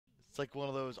like one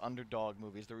of those underdog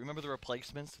movies. Remember The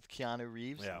Replacements with Keanu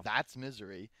Reeves? Yeah. That's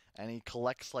Misery, and he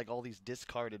collects like all these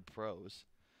discarded pros.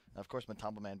 And of course,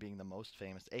 Matumbo Man being the most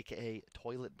famous, aka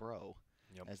Toilet Bro,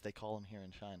 as they call him here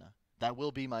in China. That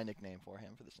will be my nickname for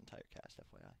him for this entire cast,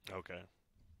 FYI. Okay.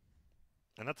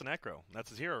 And that's a Necro. That's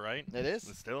his hero, right? It is.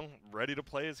 He's still ready to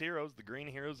play his heroes, the green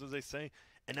heroes, as they say.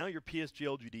 And now your PSG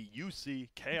LGD, UC,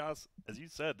 Chaos, as you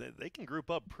said, they can group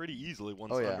up pretty easily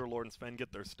once Underlord and Sven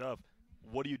get their stuff.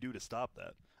 What do you do to stop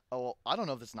that? Oh, well, I don't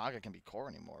know if this Naga can be core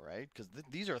anymore, right? Because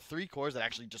these are 3 cores that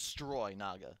actually destroy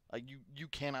Naga. Like, you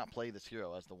cannot play this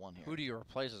hero as the one hero. Who do you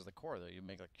replace as the core, though? You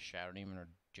make, like, Shadow Demon or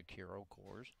Jakiro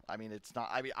cores? I mean, it's not...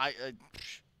 I mean,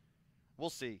 we'll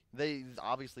see. They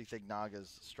obviously think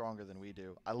Naga's stronger than we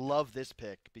do. I love this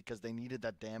pick because they needed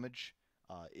that damage.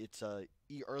 It's a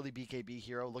early BKB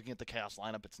hero. Looking at the Chaos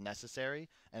lineup, it's necessary.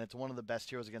 And it's one of the best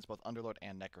heroes against both Underlord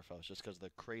and Necrophos, just because of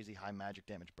the crazy high magic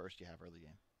damage burst you have early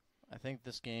game. I think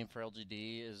this game for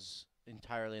LGD is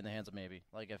entirely in the hands of maybe.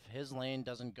 Like, if his lane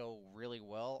doesn't go really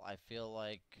well, I feel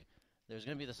like there's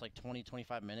going to be this, like,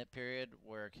 20-25 minute period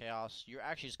where Chaos, you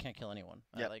actually just can't kill anyone.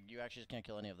 Yep. Like, you actually just can't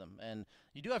kill any of them. And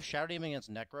you do have Shadow Demon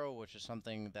against Necro, which is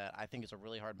something that I think is a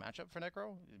really hard matchup for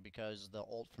Necro, because the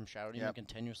ult from Shadow Demon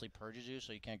continuously purges you,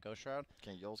 so you can't Ghost Shroud.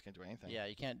 Can't do anything. Yeah,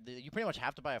 you can't. You pretty much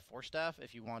have to buy a Force Staff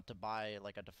if you want to buy,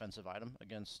 like, a defensive item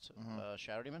against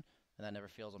Shadow Demon. And that never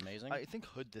feels amazing. I think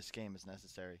Hood this game is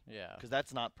necessary. Yeah. Because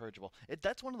that's not purgeable.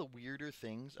 That's one of the weirder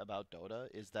things about Dota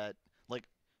is that, like,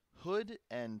 Hood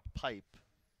and Pipe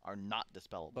are not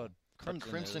dispellable. But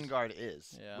Crimson Guard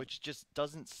is. Yeah. Which just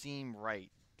doesn't seem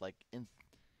right. Like,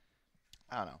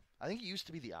 I don't know. I think it used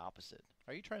to be the opposite.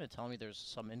 Are you trying to tell me there's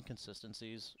some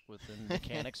inconsistencies within the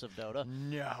mechanics of Dota?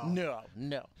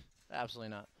 No. Absolutely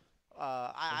not.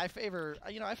 I favor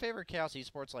Chaos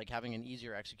Esports, like, having an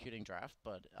easier executing draft,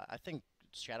 but I think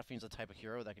Shadow Fiend's the type of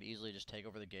hero that could easily just take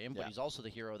over the game. But he's also the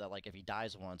hero that, like, if he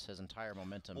dies once, his entire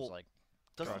momentum's like.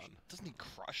 Doesn't he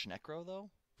crush Necro though?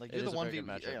 Like, you're the one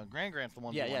Grand's the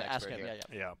one. Ask him.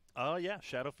 Yeah.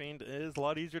 Shadow Fiend is a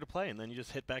lot easier to play, and then you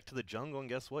just hit back to the jungle, and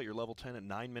guess what? You're level 10 at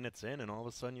 9 minutes in, and all of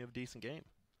a sudden you have a decent game.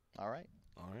 All right.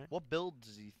 What build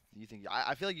do you think?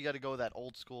 I feel like you got to go with that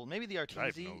old school, maybe the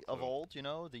Arteezy of old, you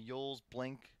know, the Yules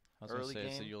Blink early game.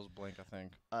 It's the Yules Blink, I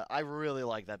think. I really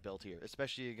like that build here,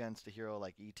 especially against a hero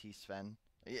like ET Sven.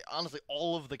 Honestly,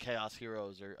 all of the Chaos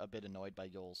heroes are a bit annoyed by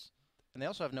Yules. And they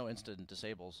also have no instant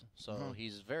disables, so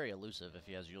he's very elusive if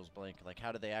he has Yules Blink. Like,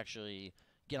 how do they actually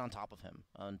get on top of him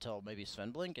until maybe Sven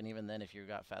Blink? And even then, if you've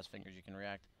got fast fingers, you can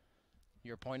react.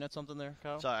 You're pointing at something there,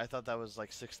 Kyle? Sorry, I thought that was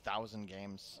like 6,000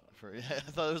 games. I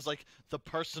thought it was like the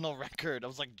personal record. I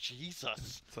was like,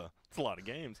 Jesus. It's a lot of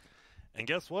games. And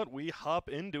guess what? We hop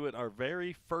into it, our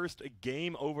very first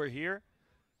game over here.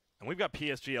 And we've got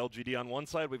PSG LGD on one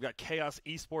side. We've got Chaos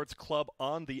Esports Club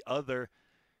on the other.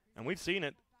 And we've seen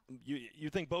it. You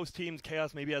think both teams,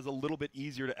 Chaos maybe has a little bit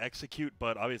easier to execute,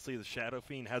 but obviously the Shadow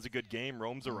Fiend has a good game,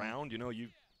 roams around. You know, you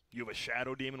have a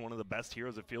Shadow Demon, one of the best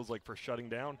heroes, it feels like, for shutting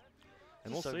down.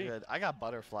 And we'll see. Good. I got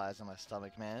butterflies in my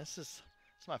stomach, man. It's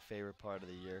my favorite part of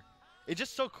the year. It's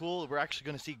just so cool. We're actually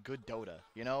going to see good Dota.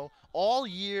 You know, all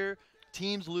year,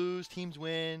 teams lose, teams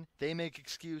win. They make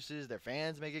excuses. Their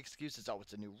fans make excuses. Oh,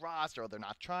 it's a new roster. Oh, they're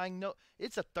not trying. No,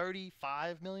 it's a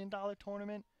 $35 million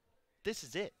tournament. This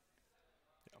is it.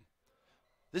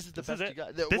 This is the best you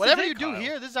got. Whatever you do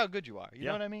here, this is how good you are. You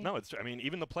know what I mean? No, it's true. I mean,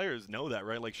 even the players know that,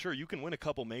 right? Like, sure, you can win a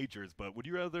couple majors, but would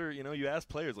you rather, you know, you ask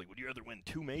players, like, would you rather win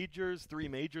 2 majors, 3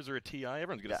 majors, or a TI?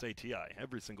 Everyone's going to say TI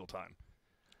every single time.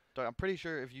 Dog, I'm pretty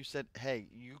sure if you said, hey,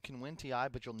 you can win TI,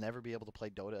 but you'll never be able to play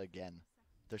Dota again,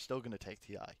 they're still going to take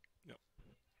TI. Yep.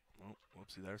 Well,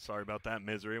 whoopsie there. Sorry about that,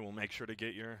 Misery. We'll make sure to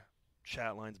get your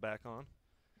chat lines back on.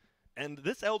 And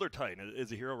this Elder Titan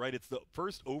is a hero, right? It's the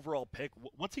first overall pick.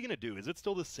 What's he going to do? Is it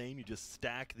still the same? You just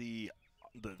stack the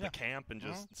camp and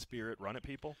just spirit run at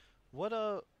people?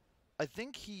 I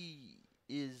think he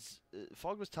is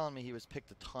Fog was telling me he was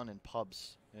picked a ton in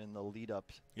pubs in the lead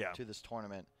up to this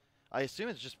tournament. I assume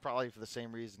it's just probably for the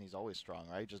same reason he's always strong,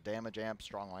 right? Just damage amp,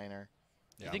 strong laner.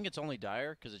 Do you think it's only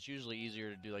Dire? Because it's usually easier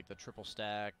to do, like, the triple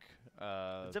stack.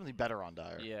 It's definitely better on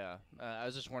Dire. Yeah. I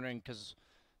was just wondering, because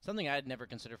something I had never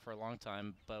considered for a long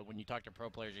time, but when you talk to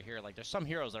pro players, you hear, like, there's some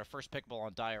heroes that are first pickable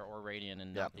on Dire or Radiant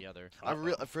and not the other.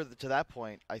 To that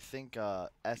point, I think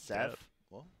SF.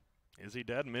 Well, is he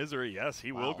dead? Misery, yes,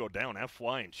 he will go down.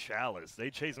 FY and Chalice. They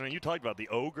chase him. You talked about the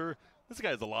Ogre. This guy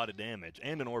has a lot of damage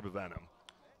and an Orb of Venom.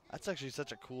 That's actually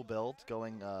such a cool build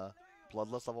going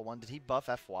Bloodlust level 1. Did he buff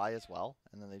FY as well?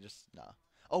 And then they just, nah.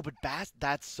 Oh, but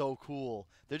that's so cool.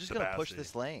 They're just going to push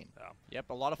this lane. Yeah. Yep,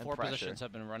 a lot of And four pressure. positions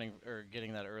have been running or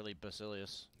getting that early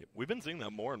Basilius. We've been seeing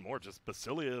that more and more. Just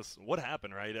Basilius. What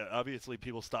happened, right? Obviously,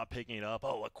 people stopped picking it up.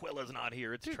 Oh, Aquila's not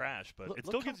here. It's trash. But it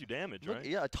still gives you damage, right?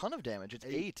 Yeah, a ton of damage. It's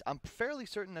 8. I'm fairly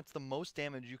certain that's the most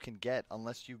damage you can get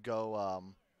unless you go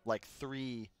like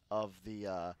 3 of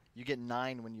the you get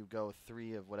 9 when you go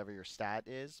 3 of whatever your stat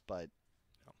is, but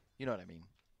you know what I mean.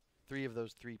 3 of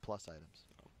those 3+ items.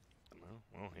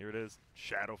 Well, here it is.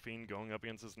 Shadow Fiend going up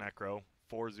against this Necro.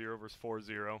 4-0 versus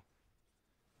 4-0.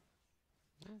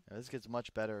 Yeah, this gets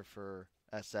much better for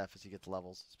SF as he gets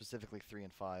levels, specifically 3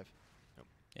 and 5.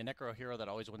 Yeah, Necro a hero that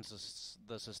always wins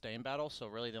the sustain battle, so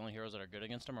really the only heroes that are good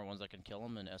against him are ones that can kill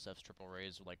him, and SF's triple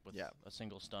raise, like with a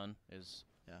single stun, is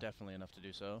definitely enough to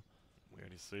do so. We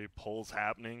already see pulls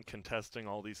happening, contesting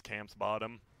all these camps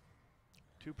bottom.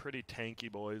 2 pretty tanky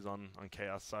boys on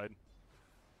Chaos side.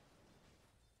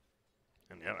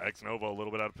 And yeah, X-Nova a little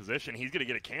bit out of position. He's going to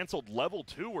get it canceled. Level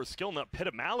 2, we're skilling up Pit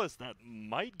of Malice. That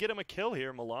might get him a kill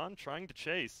here. Milan trying to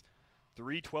chase.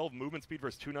 312 movement speed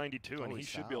versus 292, and he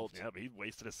should be able to. Yeah, but he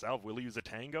wasted his salve. Will he use a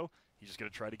tango? He's just going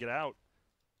to try to get out.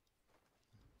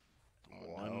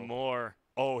 One more.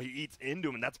 Oh, he eats into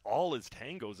him, and that's all his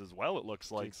tangos as well, it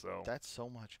looks like. So that's so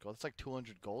much gold. That's like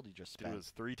 200 gold he just spent. It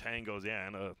was 3 tangos, yeah,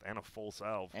 and a full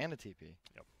salve. And a TP.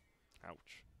 Yep.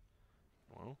 Ouch.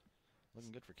 Well,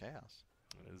 looking good for Chaos.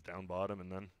 It is down bottom, and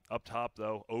then up top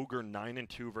though, Ogre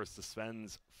 9-2 versus the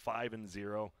Sven's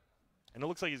 5-0, and it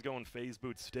looks like he's going phase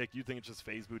boots stick. You think it's just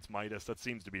phase boots Midas? That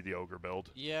seems to be the Ogre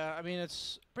build. Yeah, I mean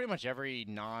it's pretty much every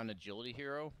non-agility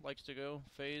hero likes to go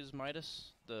phase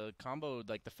Midas. The combo,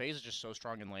 like the phase, is just so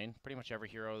strong in lane. Pretty much every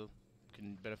hero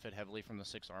can benefit heavily from the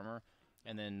 6 armor,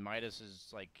 and then Midas is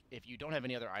like if you don't have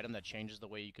any other item that changes the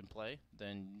way you can play,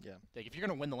 then like if you're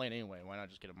gonna win the lane anyway, why not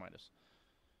just get a Midas?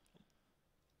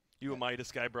 You a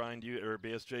Midas guy, Brian? Or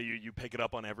BSJ? You pick it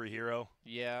up on every hero?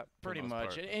 Yeah, pretty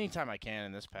much. Anytime I can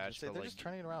in this patch. They're just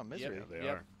turning it around. Misery. Yeah, they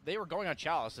are. They were going on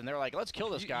Chalice, and they were like, let's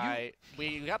kill this guy.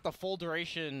 We got the full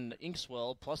duration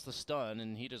Inkswell plus the stun,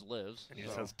 and he just lives. And he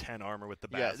just has 10 armor with the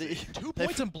Bassi. 2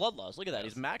 points in Bloodlust. Look at that.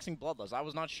 He's maxing Bloodlust. I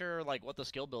was not sure like what the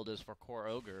skill build is for Core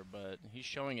Ogre, but he's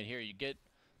showing it here. You get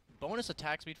bonus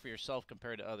attack speed for yourself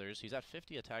compared to others. He's at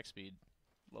 50 attack speed,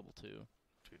 level 2.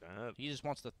 He just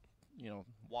wants to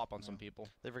whop on some people.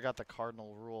 They forgot the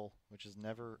cardinal rule, which is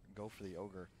never go for the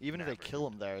Ogre. Even if they kill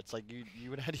him there, it's like you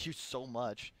would have had to use so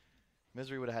much.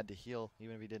 Misery would have had to heal,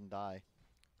 even if he didn't die.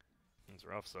 It's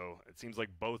rough, so it seems like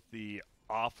both the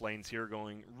off lanes here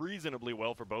going reasonably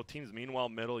well for both teams. Meanwhile,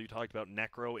 middle, you talked about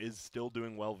Necro is still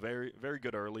doing well. Very, very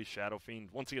good early. Shadow Fiend,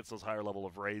 once he gets those higher level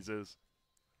of raises,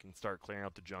 can start clearing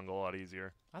out the jungle a lot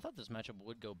easier. I thought this matchup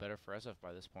would go better for SF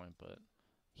by this point, but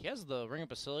he has the Ring of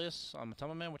Basilius on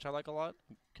Matoma Man, which I like a lot,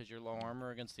 because you're low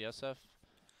armor against the SF,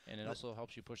 and it also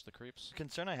helps you push the creeps. The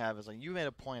concern I have is, like, you made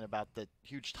a point about the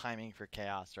huge timing for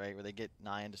Chaos, right, where they get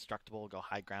nigh indestructible, go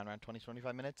high ground around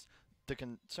 20-25 minutes. The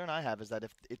concern I have is that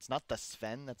if it's not the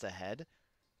Sven that's ahead,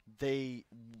 they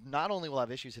not only will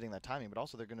have issues hitting that timing, but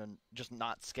also they're going to just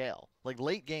not scale. Like,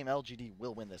 late game LGD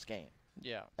will win this game.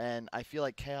 Yeah. And I feel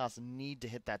like Chaos need to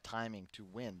hit that timing to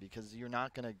win, because you're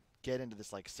not going to get into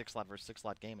this like 6-slot versus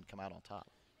 6-slot game and come out on top.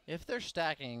 If they're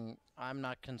stacking, I'm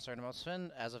not concerned about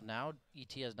Sven. As of now,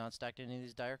 ET has not stacked any of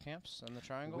these dire camps in the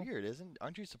triangle. Weird,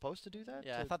 aren't you supposed to do that?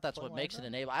 Yeah, I thought that's what makes it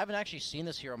enable. I haven't actually seen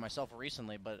this hero myself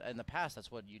recently, but in the past, that's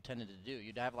what you tended to do.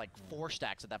 You'd have like 4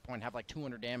 stacks at that point, have like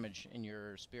 200 damage in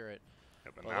your spirit.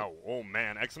 Yeah, but now, oh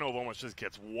man, X-Nova almost just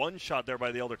gets one shot there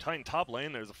by the Elder Titan. Top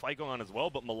lane, there's a fight going on as well,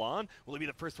 but Milan, will he be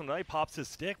the first one to die? Pops his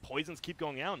stick, poisons keep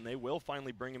going out, and they will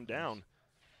finally bring him down.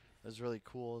 That was really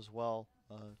cool as well.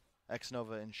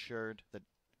 X-Nova ensured that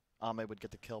Ame would get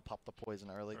the kill, pop the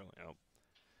poison early. Yep.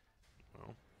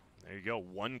 Well, there you go.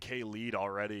 1K lead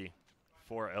already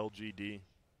for LGD.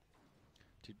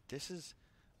 Dude, this is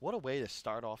what a way to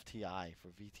start off TI for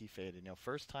VT Faded.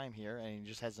 First time here, and he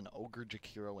just has an Ogre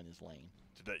Jakiro in his lane.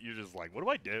 You're just like, what do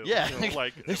I do? Yeah.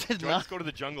 Like, do I just go to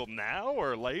the jungle now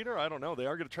or later? I don't know. They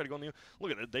are going to try to go on the...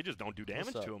 Look at it. They just don't do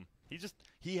damage to him.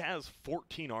 He has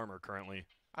 14 armor currently.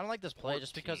 I don't like this play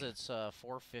just because it's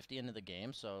 450 into the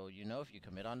game, so if you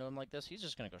commit onto him like this, he's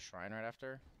just going to go Shrine right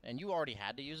after. And you already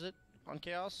had to use it on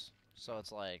Chaos, so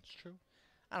it's like... It's true.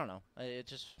 I don't know.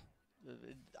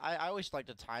 I always like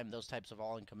to time those types of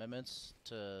all-in commitments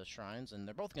to Shrines, and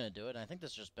they're both going to do it, and I think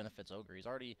this just benefits Ogre. He's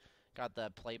already got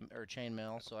that plate or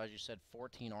chainmail, so as you said,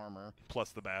 14 armor.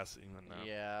 Plus the Bassi.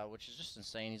 Yeah, which is just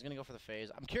insane. He's going to go for the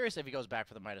phase. I'm curious if he goes back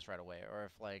for the Midas right away, or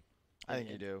if, like... I think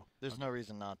you do. There's no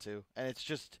reason not to. And it's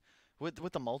just, with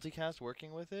the multicast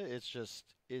working with it, it's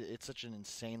just, it's such an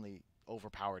insanely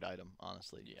overpowered item,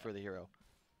 honestly, for the hero.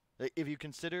 If you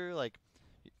consider like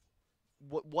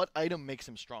what item makes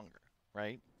him stronger,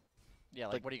 right? Yeah,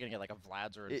 like what are you gonna get, like a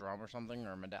Vlad's or a Drum or something,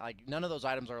 or like none of those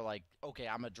items are like, okay,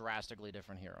 I'm a drastically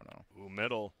different hero now. Ooh,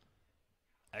 middle.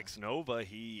 X-Nova,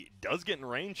 he does get in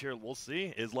range here. We'll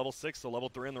see. Is level 6 to level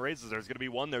 3 in the races. There's going to be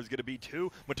 1. There's going to be 2.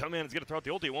 Matoman is going to throw out the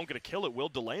ulti. It won't get a kill. It will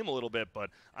delay him a little bit, but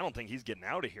I don't think he's getting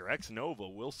out of here. X-Nova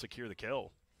will secure the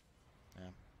kill. Yeah.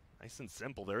 Nice and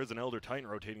simple. There is an Elder Titan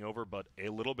rotating over, but a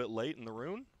little bit late in the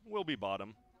rune. Will be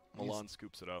bottom. Milan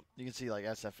scoops it up. You can see like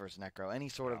SF versus Necro. Any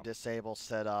sort of disable,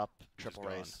 set up, triple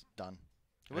race, done.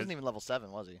 He wasn't even level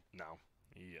 7, was he? No.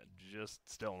 He just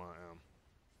still not.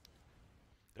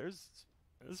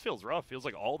 This feels rough. Feels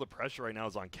like all the pressure right now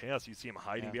is on Chaos. You see him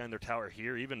hiding behind their tower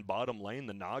here. Even bottom lane,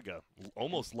 the Naga,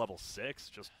 almost level 6,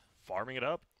 just farming it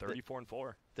up.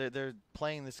 34-4. They're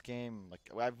playing this game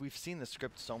like we've seen the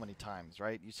script so many times,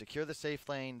 right? You secure the safe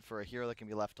lane for a hero that can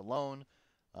be left alone.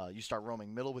 You start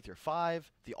roaming middle with your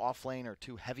 5. The off lane are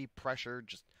 2 heavy pressure,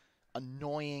 just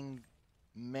annoying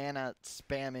mana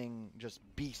spamming just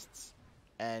beasts,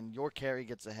 and your carry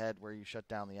gets ahead where you shut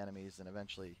down the enemies, and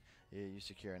eventually you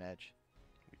secure an edge.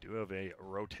 We do have a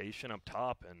rotation up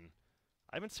top, and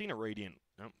I haven't seen a Radiant.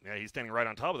 Oh, yeah, he's standing right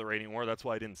on top of the Radiant War. That's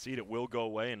why I didn't see it. It will go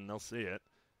away, and they'll see it.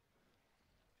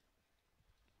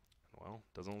 Well,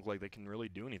 doesn't look like they can really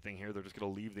do anything here. They're just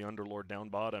going to leave the Underlord down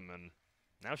bottom, and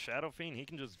now Shadow Fiend, he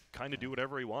can just kind of do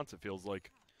whatever he wants, it feels like.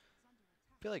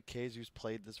 I feel like Kazu's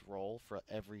played this role for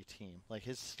every team. Like,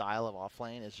 his style of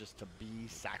offlane is just to be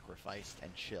sacrificed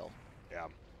and chill. Yeah.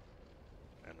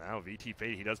 And now VT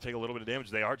Fate, he does take a little bit of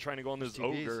damage. They are trying to go on this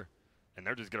Ogre, and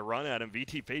they're just going to run at him.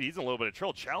 VT Fate, he's in a little bit of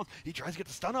trouble. Challenge, he tries to get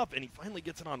the stun up, and he finally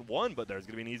gets it on 1, but there's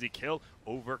going to be an easy kill.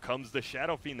 Over comes the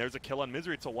Shadow Fiend. There's a kill on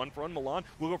Misery. It's a 1-for-1. Milan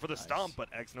will go for the stomp, but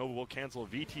X-Nova will cancel.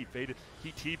 VT Fate,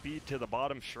 he TP'd to the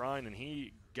bottom shrine, and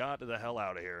he got the hell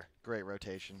out of here. Great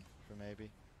rotation for maybe.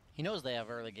 He knows they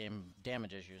have early game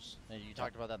damage issues. And you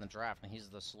talked about that in the draft, and he's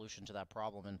the solution to that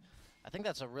problem. And I think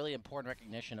that's a really important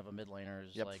recognition of a mid laner.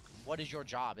 Is like, what is your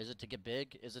job? Is it to get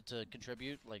big? Is it to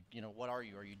contribute? Like, you know, what are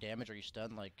you? Are you damaged? Are you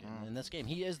stunned? Like, in this game,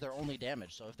 he is their only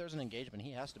damage. So if there's an engagement,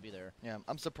 he has to be there. Yeah,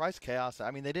 I'm surprised Chaos.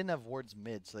 I mean, they didn't have wards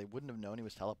mid, so they wouldn't have known he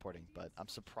was teleporting. But I'm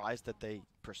surprised that they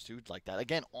pursued like that.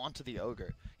 Again, onto the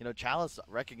Ogre. You know, Chalice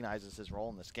recognizes his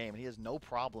role in this game, and he has no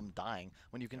problem dying.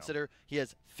 When you consider he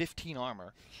has 15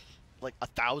 armor, like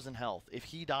 1,000 health. If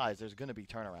he dies, there's going to be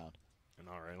turnaround. And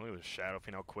all right, look at the Shadow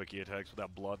Fiend, how quick he attacks with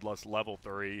that Bloodlust level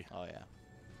 3. Oh, yeah.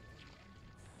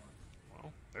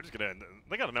 Well, they're just going to...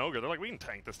 They got an Ogre. They're like, we can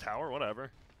tank this tower,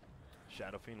 whatever.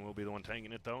 Shadow Fiend will be the one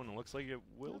tanking it, though, and it looks like it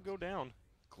will go down.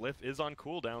 Glyph is on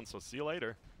cooldown, so see you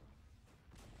later.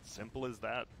 Simple as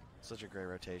that. Such a great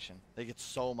rotation. They get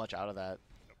so much out of that.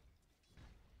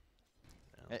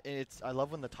 I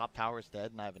love when the top tower is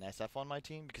dead and I have an SF on my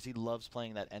team because he loves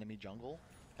playing that enemy jungle.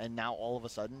 And now all of a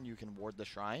sudden you can ward the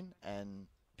shrine and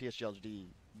PSG LGD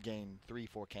gain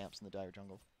 3-4 camps in the dire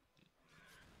jungle.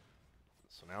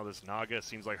 So now this Naga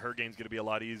seems like her game's going to be a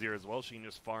lot easier as well. She can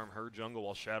just farm her jungle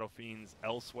while Shadow Fiend's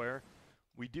elsewhere.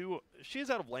 She is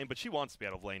out of lane, but she wants to be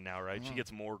out of lane now, right? She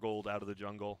gets more gold out of the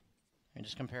jungle. And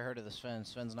just compare her to the Sven.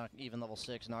 Sven's not even level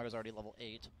 6. Naga's already level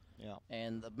 8. Yeah.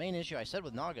 And the main issue I said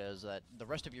with Naga is that the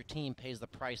rest of your team pays the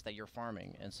price that you're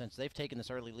farming. And since they've taken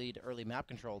this early lead, early map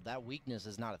control, that weakness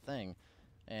is not a thing.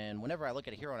 And whenever I look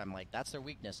at a hero and I'm like, that's their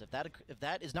weakness. If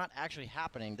that is not actually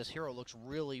happening, this hero looks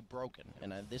really broken.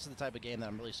 And this is the type of game that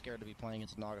I'm really scared to be playing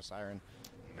against Naga Siren.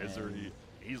 Misery.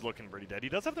 He's looking pretty dead. He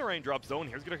does have the raindrop zone.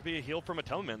 Here's going to be a heal from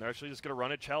Atonement. They're actually just going to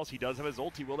run at Chalice. He does have his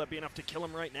ulti. Will that be enough to kill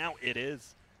him right now? It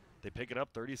is. They pick it up.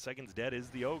 30 seconds dead is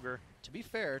the Ogre. To be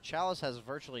fair, Chalice has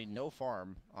virtually no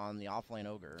farm on the offlane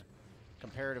Ogre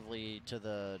comparatively to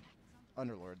the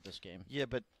Underlord this game. Yeah,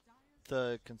 but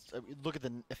look at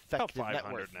the effective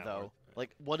net worth, though.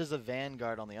 Like, what is a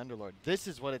Vanguard on the Underlord? This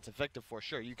is what it's effective for,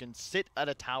 sure. You can sit at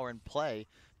a tower and play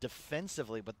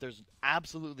defensively, but there's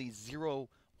absolutely zero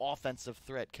offensive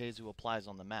threat Kazu applies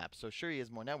on the map. So sure, he has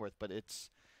more net worth, but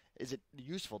is it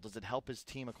useful? Does it help his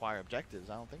team acquire objectives?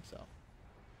 I don't think so.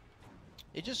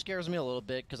 It just scares me a little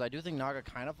bit because I do think Naga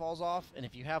kind of falls off, and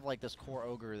if you have like this core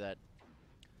Ogre that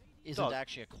isn't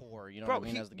actually a core, you know what I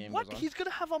mean, as the game goes on. He's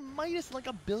going to have a Midas like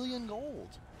 1 billion gold.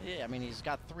 Yeah, I mean, he's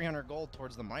got 300 gold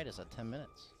towards the Midas at 10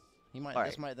 minutes. He might. Right.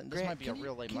 This might be a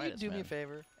real late Can Midas. you do me a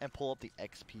favor and pull up the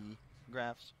XP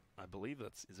graphs? I believe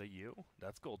is that you?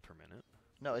 That's gold per minute.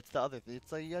 No, it's the other.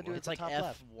 It's like you gotta do it. It's at like the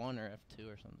top F1 left. or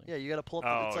F2 or something. Yeah, you gotta pull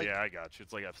up. Oh yeah, I got you.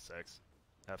 It's like F6,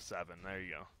 F7. There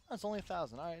you go. That's only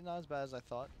 1,000. All right, not as bad as I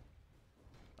thought.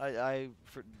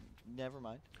 never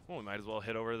mind. Well, we might as well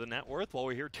hit over the net worth while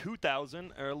we're here.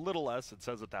 2,000, or a little less. It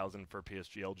says 1,000 for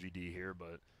PSG LGD here,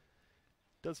 but it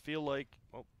does feel like,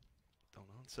 well, don't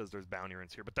know. It says there's bounty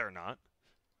runes here, but they're not.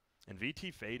 And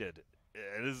VT faded.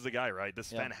 This is the guy, right? This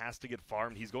Sven has to get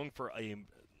farmed. He's going for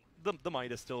the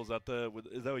Midas still. Is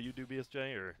that what you do,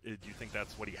 BSJ, or do you think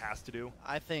that's what he has to do?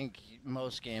 I think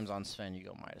most games on Sven you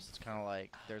go Midas. It's kind of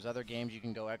like there's other games you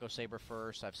can go Echo Saber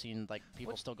first. I've seen like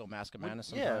people still go Mask of Madness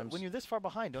sometimes. Yeah, when you're this far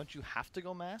behind, don't you have to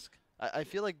go Mask? I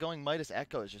feel like going Midas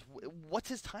Echo is just what's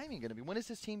his timing going to be? When is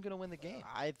his team going to win the game?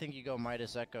 I think you go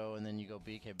Midas Echo and then you go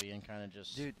BKB and kind of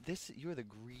just. Dude, you're the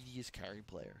greediest carry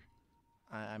player.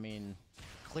 I mean,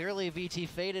 clearly VT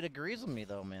Faded agrees with me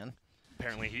though, man.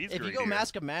 Apparently he's. If you go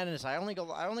Mask of Madness, I only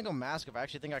go Mask if I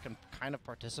actually think I can kind of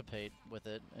participate with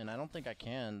it, and I don't think I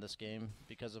can this game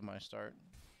because of my start.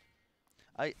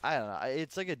 I don't know.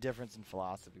 It's like a difference in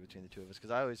philosophy between the two of us,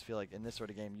 because I always feel like in this sort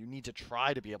of game you need to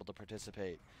try to be able to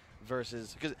participate,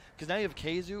 versus because now you have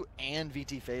Keizu and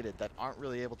VT Faded that aren't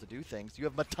really able to do things. You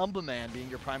have Matumba Man being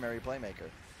your primary playmaker.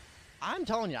 I'm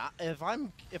telling you, if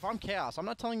I'm Chaos, I'm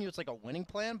not telling you it's like a winning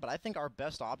plan, but I think our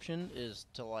best option is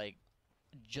to like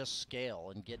just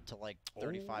scale and get to like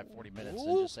 35, 40 minutes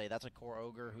and just say that's a core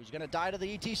ogre who's gonna die to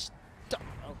the ET stuff.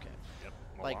 Okay. Yep.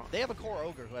 Like they have a core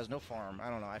ogre who has no farm. I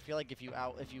don't know. I feel like if you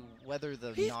weather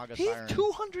the Naga he's Siren,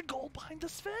 200 gold behind the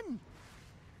Sven.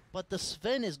 but the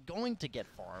Sven is going to get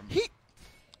farmed. You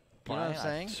know what I'm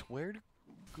saying? I swear to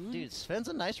God. Dude, Sven's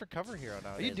a nice recover hero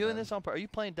nowadays. Are you doing this on purpose? Are you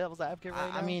playing devil's advocate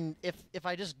right now? I mean, if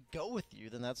I just go with you,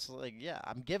 then that's like, yeah,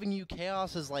 I'm giving you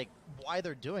Chaos as like why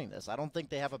they're doing this. I don't think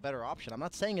they have a better option. I'm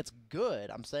not saying it's good.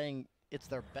 I'm saying it's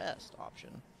their best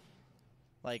option.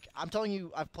 Like, I'm telling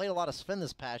you, I've played a lot of Sven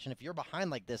this patch, and if you're behind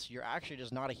like this, you're actually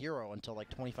just not a hero until like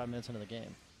 25 minutes into the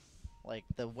game. Like,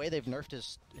 the way they've nerfed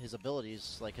his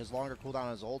abilities, like his longer cooldown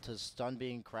on his ult, his stun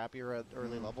being crappier at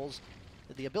early levels,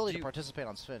 the ability to participate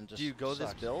on Sven just Do you go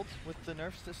sucks. this build with the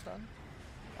nerfs to stun?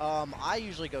 I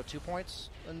usually go 2 points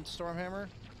in Stormhammer,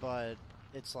 but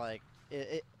it's like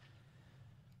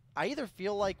I either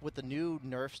feel like with the new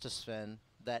nerfs to Sven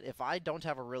that if I don't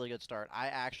have a really good start, I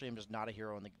actually am just not a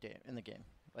hero in the game.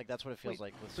 Like that's what it feels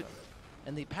like with Sven.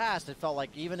 In the past, it felt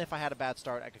like even if I had a bad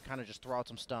start, I could kind of just throw out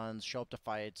some stuns, show up to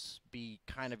fights, be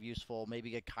kind of useful, maybe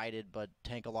get kited, but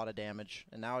tank a lot of damage.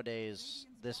 And nowadays,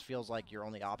 this feels like your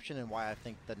only option, and why I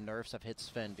think the nerfs have hit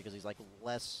Sven, because he's like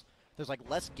less. There's like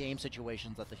less game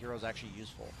situations that the hero's actually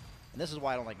useful. And this is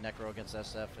why I don't like Necro against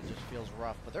SF. It just feels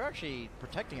rough, but they're actually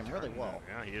protecting him really well.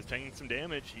 Yeah, he is taking some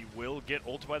damage. He will get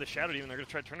ulted by the Shadow Demon. They're going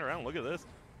to try to turn around. Look at this.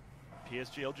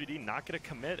 PSG LGD not going to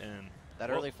commit, and that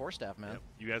early 4-staff, man. Yep,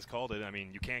 you guys called it. I mean,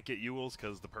 you can't get Ewells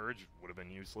because the Purge would have been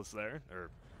useless there,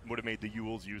 or would have made the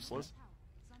Ewells useless.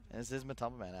 And this is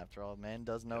Matumba Man, after all. Man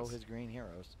does know his green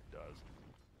heroes. He does.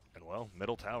 And, well,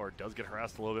 middle tower does get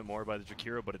harassed a little bit more by the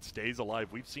Jakiro, but it stays alive.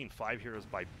 We've seen 5 heroes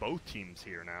by both teams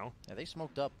here now. Yeah, they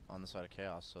smoked up on the side of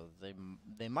Chaos, so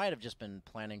they might have just been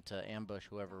planning to ambush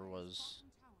whoever was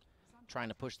trying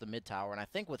to push the mid tower. And I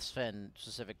think with Sven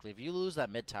specifically, if you lose that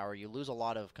mid tower, you lose a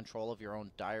lot of control of your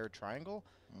own dire triangle.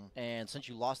 And since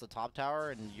you lost the top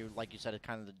tower, and you, like you said, it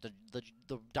kind of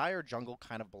the dire jungle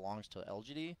kind of belongs to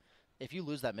LGD. If you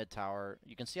lose that mid tower,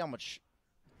 you can see how much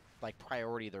like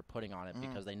priority they're putting on it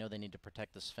because they know they need to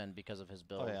protect the Sven because of his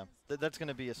build. Oh yeah, that's going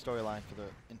to be a storyline for the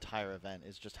entire event.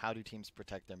 Is just how do teams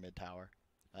protect their mid tower?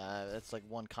 That's like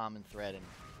one common thread in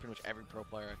pretty much every pro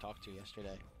player I talked to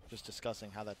yesterday, just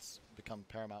discussing how that's become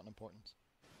paramount in importance.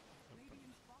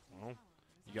 Well,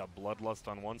 you got Bloodlust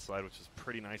on one side, which is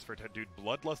pretty nice for dude.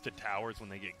 Bloodlusted towers when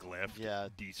they get glyphed,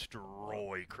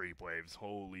 destroy creep waves.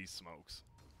 Holy smokes!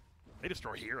 They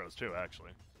destroy heroes too,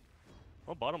 actually.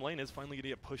 Well, bottom lane is finally going to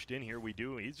get pushed in here.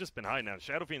 He's just been hiding now.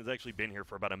 Shadow Fiend has actually been here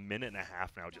for about a minute and a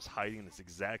half now, just hiding in this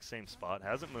exact same spot.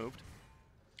 Hasn't moved.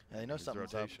 Yeah, they know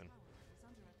something's rotation.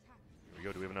 Here we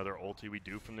go. Do we have another ulti? We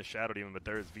do from the Shadow Demon, but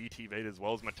there's VT Veda as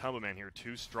well as Matumba Man here.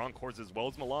 2 strong cores as well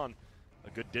as Milan.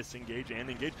 A good disengage and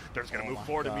engage. They're just going to move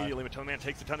forward immediately. Matumba Man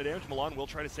takes a ton of damage. Milan will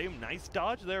try to save him. Nice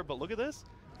dodge there, but look at this.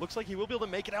 Looks like he will be able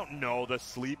to make it out. No, the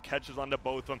sleep catches onto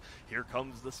both of them. Here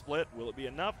comes the split. Will it be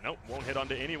enough? Nope, won't hit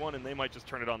onto anyone, and they might just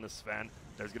turn it on the Sven.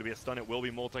 There's going to be a stun. It will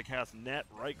be multicast net.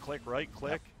 Right click, right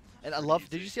click. Yep. And I love,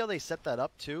 did you see how they set that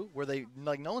up too? Where they,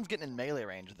 like, no one's getting in melee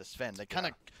range of the Sven. They kind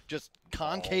of just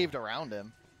concaved around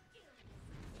him.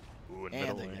 Ooh, and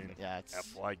middle lane. Yeah, it's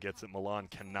FY gets it. Milan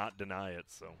cannot deny it.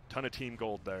 So, ton of team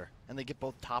gold there. And they get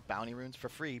both top bounty runes for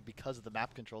free because of the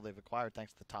map control they've acquired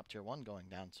thanks to the top tier 1 going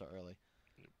down so early.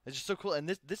 It's just so cool. And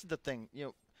this is the thing, you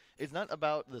know, It's not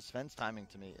about the Sven's timing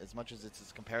to me as much as it's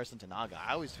his comparison to Naga.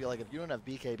 I always feel like if you don't have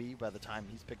BKB by the time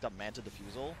he's picked up Manta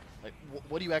Diffusal, like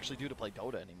what do you actually do to play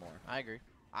Dota anymore? I agree.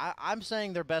 I'm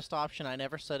saying their best option. I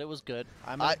never said it was good.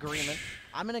 I'm in agreement.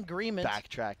 I'm in agreement.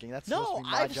 Backtracking. That's no, supposed to be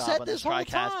my I've job said on this the whole TriCast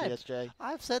time. PSJ.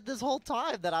 I've said this whole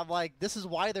time that I'm like, this is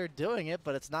why they're doing it,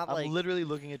 but it's not I'm like. I'm literally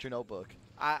looking at your notebook.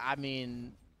 I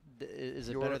mean, is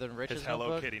it better than Rich's His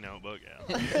Hello notebook? Kitty notebook,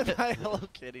 yeah. My Hello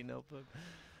Kitty notebook.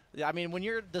 Yeah, I mean, when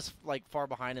you're this like far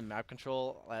behind in map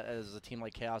control as a team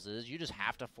like Chaos is, you just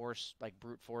have to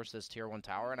brute force this tier 1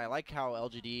 tower. And I like how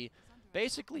LGD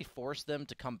basically forced them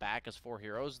to come back as 4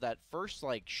 heroes. That first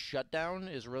like shutdown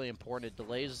is really important. It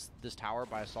delays this tower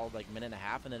by a solid like minute and a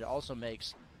half, and then it also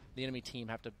makes the enemy team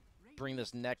have to bring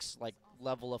this next like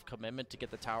level of commitment to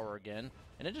get the tower again.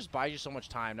 And it just buys you so much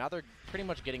time. Now they're pretty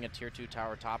much getting a tier 2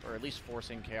 tower top, or at least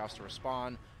forcing Chaos to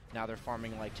respawn. Now they're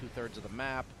farming like 2/3 of the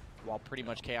map, while pretty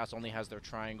much Chaos only has their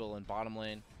triangle and bottom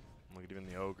lane. Look at even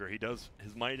the Ogre. He does.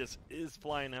 His Midas is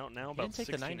flying out now. About He didn't take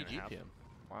the 16 90 and a half. GPM.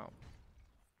 Wow.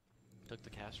 Took the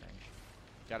cast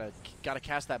range. Gotta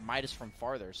cast that Midas from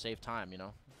farther. Save time, you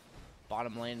know.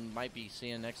 Bottom lane might be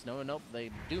seeing next. Nope.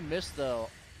 They do miss the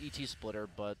ET splitter,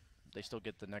 but they still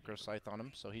get the Necro Scythe on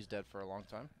him, so he's dead for a long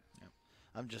time.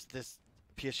 Yeah. This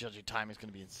PSG LGD time is going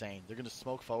to be insane. They're going to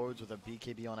smoke forwards with a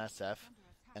BKB on SF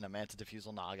and a Manta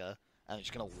Diffusal Naga, and they're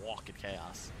just going to walk at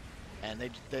Chaos. And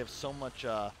they have so much,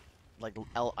 I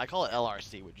call it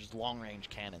LRC, which is long-range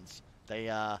cannons. They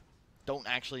don't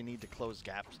actually need to close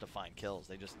gaps to find kills.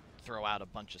 They just throw out a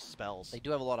bunch of spells. They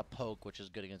do have a lot of poke, which is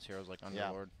good against heroes like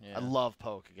Underlord. Yeah. I love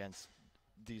poke against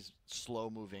these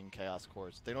slow-moving Chaos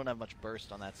cores. They don't have much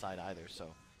burst on that side either,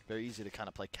 so very easy to kind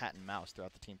of play cat and mouse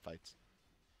throughout the team fights.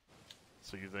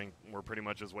 So you think we're pretty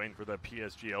much just waiting for that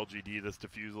PSG LGD, this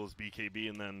Diffusal, this BKB,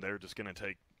 and then they're just going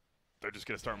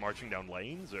to start marching down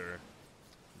lanes, or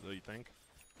what do you think?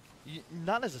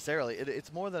 Not necessarily.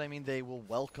 It's more that, I mean, they will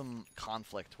welcome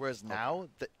conflict, whereas now,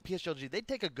 the PSG LGD, they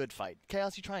take a good fight.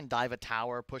 Chaos, you try and dive a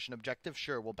tower, push an objective,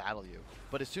 sure, we'll battle you.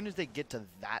 But as soon as they get to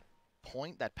that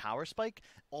point, that power spike,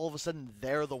 all of a sudden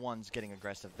they're the ones getting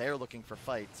aggressive. They're looking for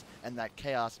fights, and that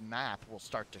Chaos map will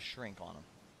start to shrink on them.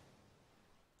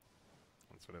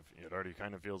 It already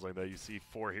kind of feels like that. You see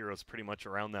 4 heroes pretty much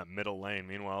around that middle lane.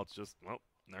 Meanwhile, it's just, well,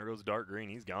 there goes Dark Green.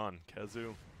 He's gone.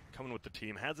 Kezu coming with the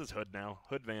team. Has his Hood now.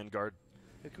 Hood Vanguard.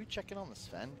 Hey, can we check in on the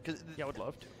Sven? Yeah, I would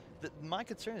love to. My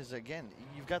concern is, again,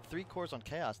 you've got 3 cores on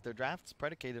Chaos. Their draft's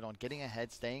predicated on getting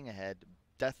ahead, staying ahead,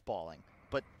 deathballing.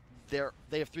 But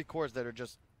they have 3 cores that are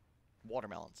just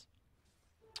watermelons.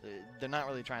 They're not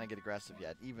really trying to get aggressive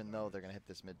yet, even though they're going to hit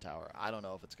this mid tower. I don't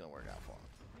know if it's going to work out for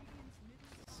them.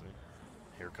 Let's see.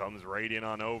 Here comes Radiant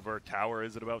on over. Tower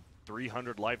is at about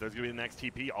 300 life. There's going to be the next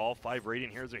TP. All 5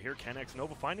 Radiant heroes are here. Can X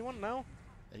Nova find anyone? No?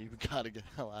 Yeah, you've got to get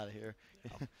the hell out of here.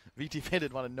 VT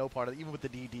didn't want no part of it. Even with the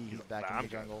DD, he's back in the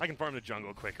jungle. I can farm the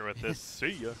jungle quicker with this.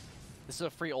 See ya. This is a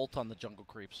free ult on the jungle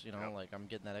creeps, you know, like I'm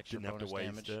getting that extra Didn't have bonus to waste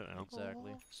damage. it, no.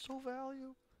 Exactly. Oh, so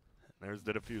value. There's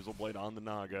the Diffusal Blade on the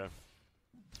Naga.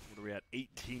 What are we at?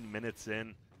 18 minutes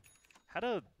in. Had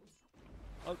a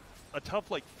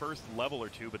tough like first level or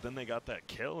two, but then they got that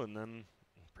kill, and then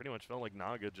pretty much felt like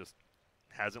Naga just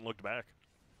hasn't looked back.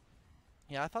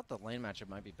 Yeah, I thought the lane matchup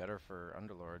might be better for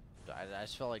Underlord. I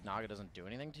just felt like Naga doesn't do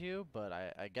anything to you, but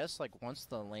I guess like once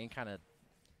the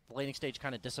laning stage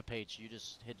kind of dissipates, you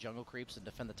just hit jungle creeps and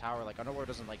defend the tower. Like Underlord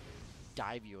doesn't like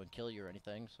dive you and kill you or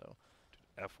anything. So.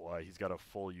 FY, he's got a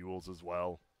full Yules as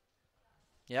well.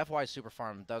 Yeah, FY is super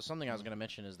farm. That was something I was going to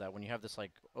mention, is that when you have this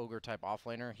like ogre type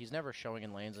offlaner, he's never showing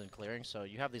in lanes and clearing. So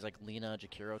you have these like Lina,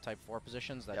 Jakiro type 4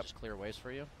 positions that just clear ways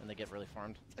for you, and they get really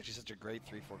farmed. It's actually such a great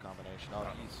 3-4 combination. Oh,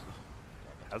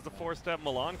 As the 4-step,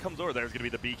 Milan comes over. There's going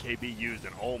to be the BKB used,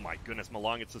 and oh my goodness,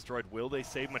 Milan gets destroyed. Will they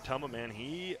save Matuma, man?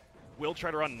 He will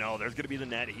try to run. No, there's going to be the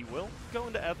net. He will go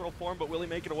into ethereal form, but will he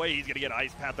make it away? He's going to get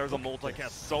Ice Path. There's a multicast.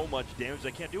 So much damage.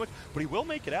 They can't do much, but he will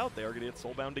make it out. They are going to get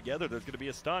soulbound together. There's going to be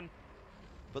a stun.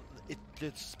 But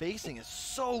the spacing is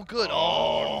so good.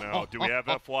 Oh, no. Do we have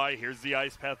FY? Here's the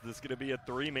Ice Path. This is going to be a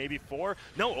 3, maybe 4.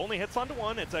 No, only hits onto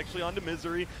 1. It's actually onto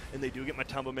Misery, and they do get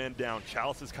Matuma Man down.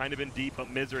 Chalice is kind of in deep, but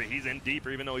Misery, he's in deeper,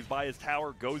 even though he's by his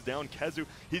tower, goes down. Kezu,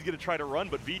 he's going to try to run,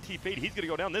 but VT Fate, he's going to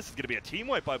go down. This is going to be a team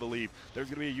wipe, I believe. There's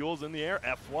going to be a Yules in the air.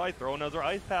 FY, throw another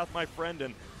Ice Path, my friend,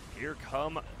 and here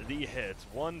come the hits.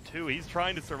 1, 2. He's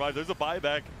trying to survive. There's a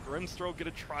buyback. Grimstroke going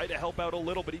to try to help out a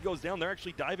little, but he goes down. They're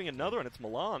actually diving another, and it's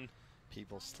Milan.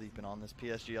 People sleeping on this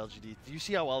PSG LGD. Do you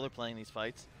see how well they're playing these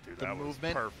fights? Dude, the that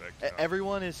movement, was perfect.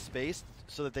 Everyone is spaced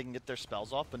so that they can get their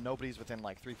spells off, but nobody's within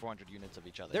like 300-400 units of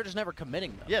each other. They're just never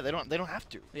committing them. Yeah, they don't have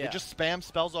to. Yeah. They just spam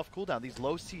spells off cooldown. These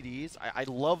low CDs, I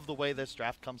love the way this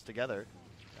draft comes together.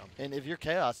 And if you're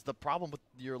Chaos, the problem with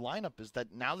your lineup is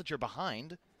that now that you're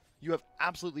behind, you have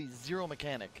absolutely zero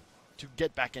mechanic to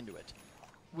get back into it,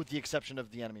 with the exception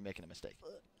of the enemy making a mistake.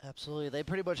 Absolutely. They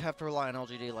pretty much have to rely on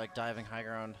LGD like diving high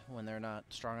ground when they're not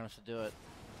strong enough to do it.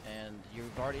 And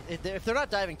you've already, if they're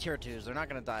not diving tier 2s, they're not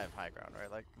going to dive high ground,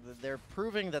 right? Like, they're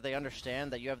proving that they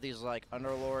understand that you have these like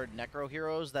Underlord Necro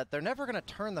heroes that they're never going to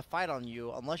turn the fight on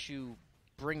you unless you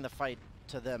bring the fight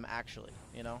to them actually,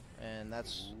 you know? And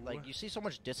that's, like, you see so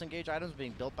much disengage items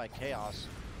being built by Chaos,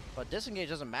 but disengage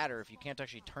doesn't matter if you can't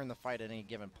actually turn the fight at any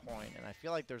given point. And I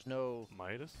feel like there's no...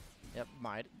 Midas? Yep,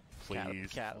 Midas. Please,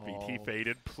 Cat. VT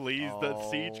faded. Please, the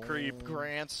siege creep.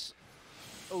 Grant's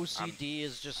OCD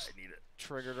is just I need it.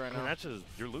 triggered right I mean, now. that's just,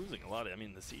 you're losing a lot. I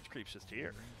mean, the siege creep's just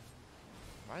here.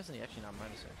 Why isn't he actually not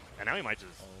minusing? And now he might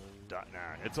just...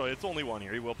 Nah, it's only one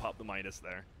here. He will pop the Midas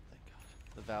there. Thank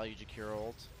God. The value Jakiro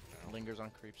ult lingers on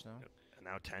creeps now. Yep. And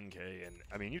now 10k. And,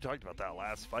 I mean, you talked about that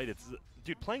last fight. It's...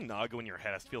 Dude, playing Naga when you're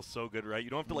Hest feels so good, right? You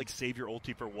don't have to, like, save your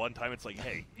ulti for one time. It's like,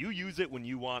 hey, you use it when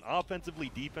you want,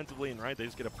 offensively, defensively, and right, they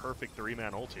just get a perfect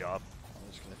 3-man ulti off.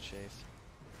 I'm just going to chase.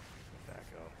 Back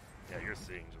up. Yeah, you're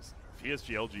seeing just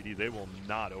PSG LGD, they will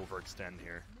not overextend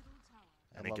here.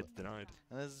 And it gets denied.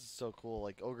 And this is so cool.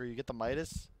 Like, Ogre, you get the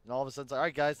Midas, and all of a sudden it's like, all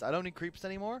right, guys, I don't need creeps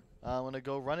anymore. I'm going to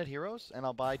go run at heroes, and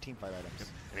I'll buy teamfight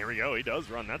items. And here we go. He does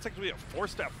run. That's actually a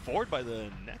 4-step forward by the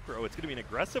Necro. It's going to be an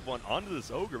aggressive one onto this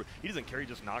Ogre. But he doesn't care. He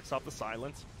just knocks off the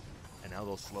silence. And now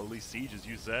they'll slowly siege, as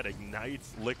you said.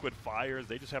 Ignites, liquid fires.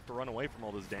 They just have to run away from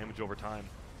all this damage over time.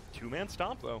 2-man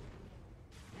stomp, though.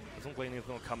 Doesn't look like anything's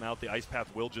going to come out. The Ice Path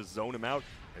will just zone him out.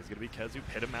 There's going to be Kezu.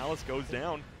 Pit of Malice goes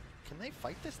down. Can they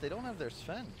fight this? They don't have their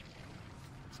Sven.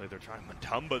 Looks like they're trying.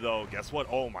 Matumba, though. Guess what?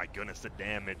 Oh, my goodness. The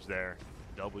damage there.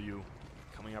 W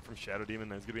coming out from Shadow Demon.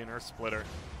 There's going to be an Earth Splitter.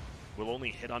 Will only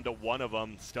hit onto one of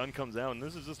them. Stun comes out. And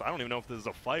this is just, I don't even know if this is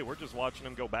a fight. We're just watching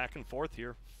him go back and forth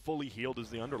here. Fully healed as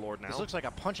the Underlord now. This looks like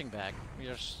a punching bag.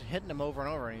 You're just hitting him over and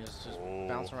over, and he's just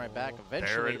bouncing right back. There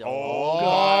Eventually, it, oh,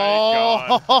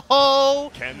 my God.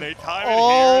 Oh, Can they time it?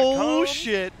 Here it comes.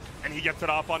 Shit. And he gets it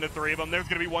off onto 3 of them. There's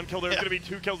going to be 1 kill. There's going to be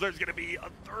 2 kills. There's going to be a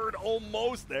 3rd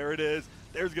almost. There it is.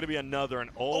 There's going to be another. And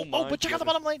oh my but check out the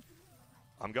bottom lane.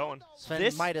 I'm going. Sven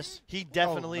This, Midas. He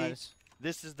definitely, Midas.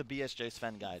 this is the BSJ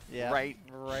Sven guide. Yeah, right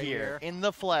here. In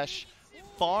the flesh.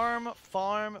 Farm,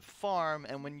 farm, farm.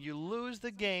 And when you lose the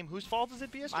game, whose fault is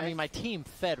it, BSJ? I mean, my team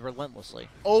fed relentlessly.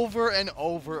 Over and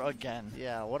over again.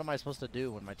 Yeah, what am I supposed to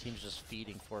do when my team's just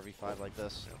feeding 4v5 like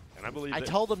this? Yeah. And I believe I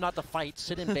told them not to fight,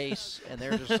 sit in base, and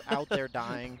they're just out there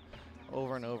dying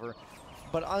over and over.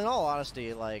 But in all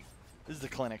honesty, like, this is a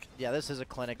clinic. Yeah, this is a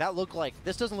clinic.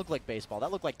 This doesn't look like baseball.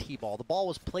 That looked like T-ball. The ball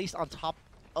was placed on top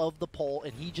of the pole,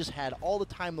 and he just had all the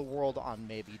time in the world on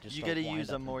maybe just. You got to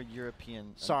use a more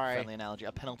European friendly analogy.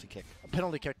 A penalty kick. A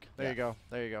penalty kick. There you go.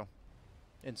 There you go.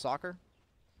 In soccer?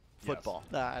 Football.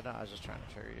 Yes. I was just trying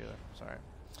to trigger you there. Sorry.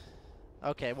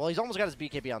 Okay, well, he's almost got his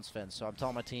BKB on Sven, so I'm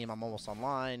telling my team I'm almost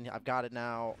online. I've got it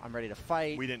now. I'm ready to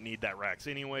fight. We didn't need that Rax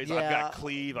anyways. Yeah, I've got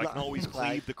cleave. I can always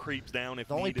cleave the creeps down if needed.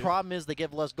 The only needed. problem is they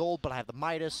give less gold, but I have the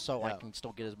Midas, so I can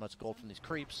still get as much gold from these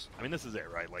creeps. I mean, this is it,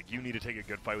 right? Like, you need to take a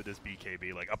good fight with this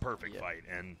BKB, like a perfect fight.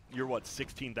 And you're, what,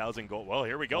 16,000 gold? Well,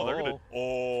 here we go. They're going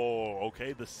to...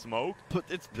 okay, the smoke. But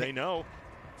it's they know.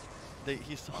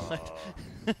 He saw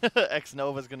it.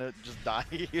 X-Nova's going to just die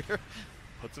here.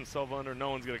 Puts himself under. No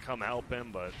one's going to come help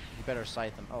him, but... You better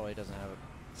scythe him. Oh, he doesn't have it.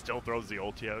 Still throws the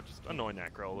ulti out. Just annoying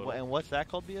Necro a little. And what's that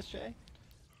called, BSJ?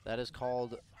 That is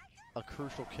called a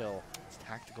crucial kill. It's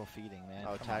tactical feeding, man.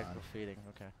 Oh, tactical feeding.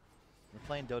 Okay. We're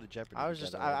playing Dota Jeopardy. I was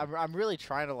just... I'm really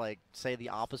trying to, like, say the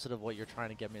opposite of what you're trying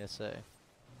to get me to say.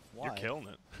 Why? You're killing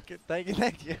it. Thank you,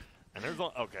 thank you. And there's...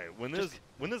 Okay, when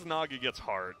this Naga gets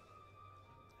hard...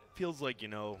 feels like, you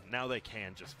know, now they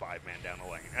can just 5-man down the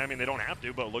lane. I mean, they don't have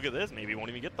to, but look at this. Maybe he won't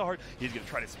even get the heart. He's going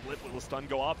to try to split. Will the stun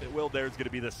go off? It will. There's going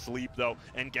to be the sleep, though.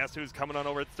 And guess who's coming on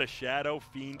over? It's the Shadow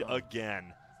Fiend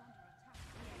again.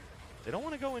 They don't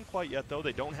want to go in quite yet, though.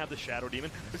 They don't have the Shadow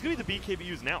Demon. There's going to be the BKB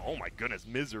used now. Oh, my goodness.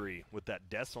 Misery with that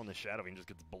Death on the Shadow Fiend just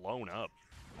gets blown up.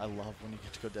 I love when you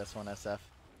get to go Death on SF.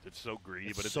 It's so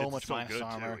greedy, but it's so much so good,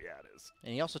 armor. too. Yeah, it is.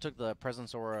 And he also took the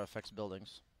Presence Aura affects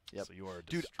buildings. Yep. So you are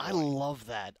Dude, I love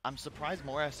that. I'm surprised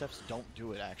more SFs don't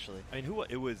do it, actually. I mean,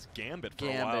 it was Gambit for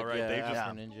a while, right?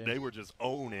 Yeah, they were just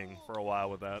owning for a while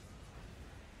with that.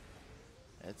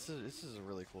 This is a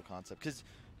really cool concept because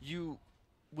you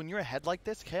when you're ahead like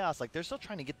this, Chaos, like they're still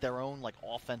trying to get their own like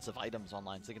offensive items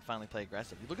online so they can finally play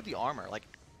aggressive. You look at the armor, like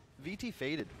VT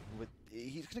faded with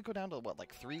he's gonna go down to what,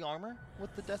 like 3 armor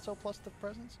with the Deso plus the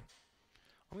presence.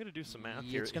 I'm gonna do some math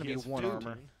Yeah, here. it's gonna He be has 1 armor.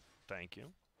 15. Thank you.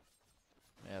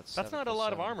 Yeah, it's That's 7 not a plus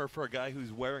lot of 7. armor for a guy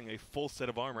who's wearing a full set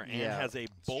of armor and Yeah, has a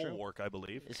it's true. bulwark, I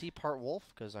believe. Is he part wolf?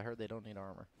 Because I heard they don't need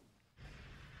armor.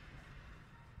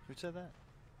 Who said that?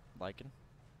 Lycan.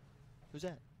 Who's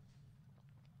that?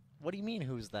 What do you mean,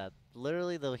 who's that?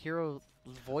 Literally the hero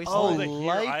voice Oh, line? the hero.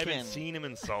 I Lycan. haven't seen him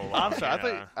in so long. I'm sorry.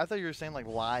 Yeah. I thought you were saying like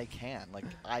lie can, like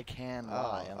I can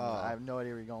lie. And I have no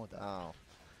idea where you're going with that. Oh.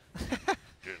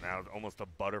 Dude, now almost a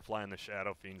butterfly in the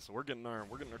Shadow Fiend. So we're getting our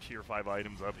tier 5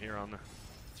 items up here on the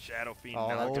Shadow Fiend. Oh,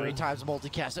 now. that 3 times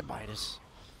multicast at Midas.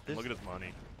 And look at his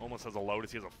money. Almost has a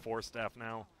Lotus. He has a 4 staff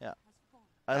now. Yeah.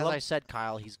 As I said,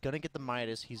 Kyle, he's gonna get the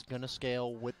Midas. He's gonna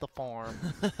scale with the farm,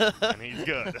 And he's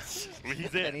good.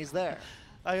 He's in. and he's there.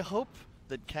 I hope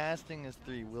that casting as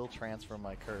 3 will transfer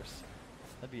my curse.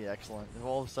 That'd be excellent. If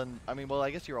all of a sudden, I mean, well, I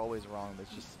guess you're always wrong. But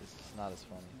it's just not as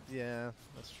funny. Yeah,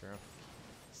 that's true.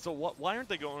 So why aren't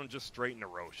they going just straight into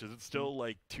Roche? Is it still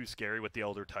like too scary with the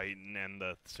Elder Titan and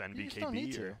the Sven You BKB? just don't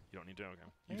need to. You don't need to. Okay.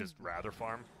 You just rather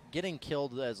farm. Getting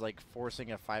killed as like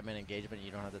forcing a 5-minute engagement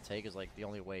you don't have to take is like the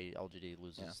only way LGD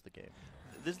loses the game.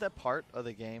 This is that part of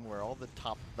the game where all the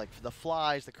top, like the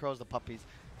flies, the crows, the puppies,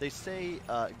 they say,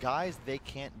 guys, they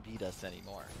can't beat us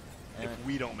anymore. If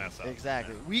we don't mess up.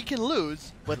 Exactly. We can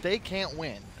lose, but they can't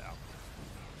win. Yeah.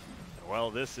 Well,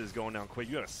 this is going down quick.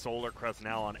 You got a Solar Crest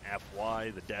now on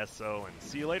FY, the Deso, and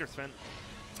see you later, Sven.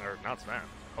 Or not Sven.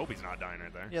 Hope he's not dying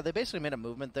right there. Yeah, they basically made a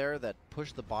movement there that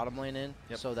pushed the bottom lane in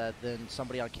Yep. so that then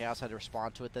somebody on Chaos had to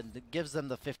respond to it. Then it gives them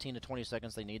the 15 to 20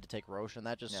 seconds they need to take Roche, and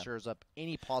that just stirs up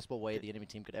any possible way the enemy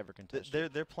team could ever contest.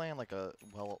 They're playing like a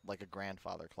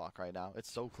grandfather clock right now.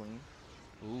 It's so clean.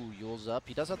 Ooh, Yule's up.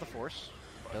 He does have the force.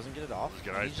 Doesn't get it off.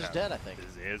 Good ice He's just path. dead, I think.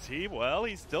 Is he? Well,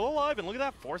 he's still alive, and look at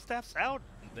that. 4 staffs out.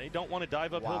 They don't want to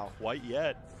dive uphill Wow. quite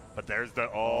yet. But there's the,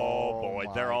 oh boy,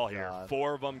 my they're all here. God.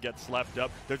 4 of them get slept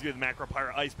up. There's going to be the Macro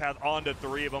Pyre Ice Path onto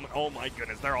 3 of them. Oh my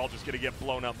goodness, they're all just going to get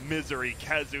blown up. Misery,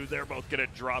 Kezu, they're both going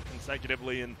to drop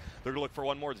consecutively, and they're going to look for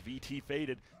one more. It's VT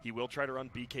faded. He will try to run.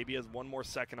 BKB has 1 more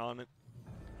second on it.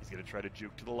 He's going to try to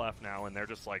juke to the left now, and they're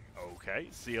just like, okay,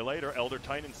 see you later. Elder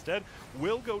Titan instead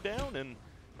will go down, and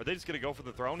are they just going to go for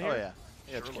the throne here? Oh, yeah.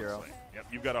 Yeah, it's Sure looks Kiro. like. Yep,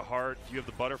 you've got a heart. You have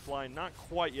the butterfly. Not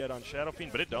quite yet on Shadow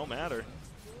Fiend, but it don't matter.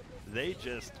 They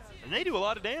just, and they do a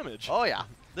lot of damage. Oh, yeah.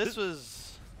 This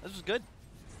was good.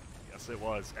 Yes, it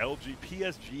was.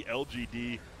 PSG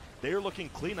LGD. They're looking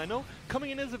clean. I know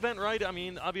coming in this event, right? I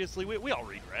mean, obviously, we all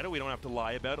regret it. We don't have to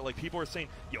lie about it. Like, people are saying,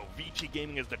 yo, Vici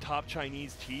Gaming is the top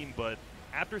Chinese team, but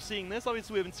after seeing this,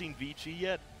 obviously we haven't seen Vici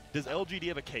yet. Does LGD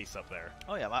have a case up there?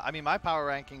 Oh, yeah. I mean, my power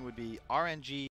ranking would be RNG,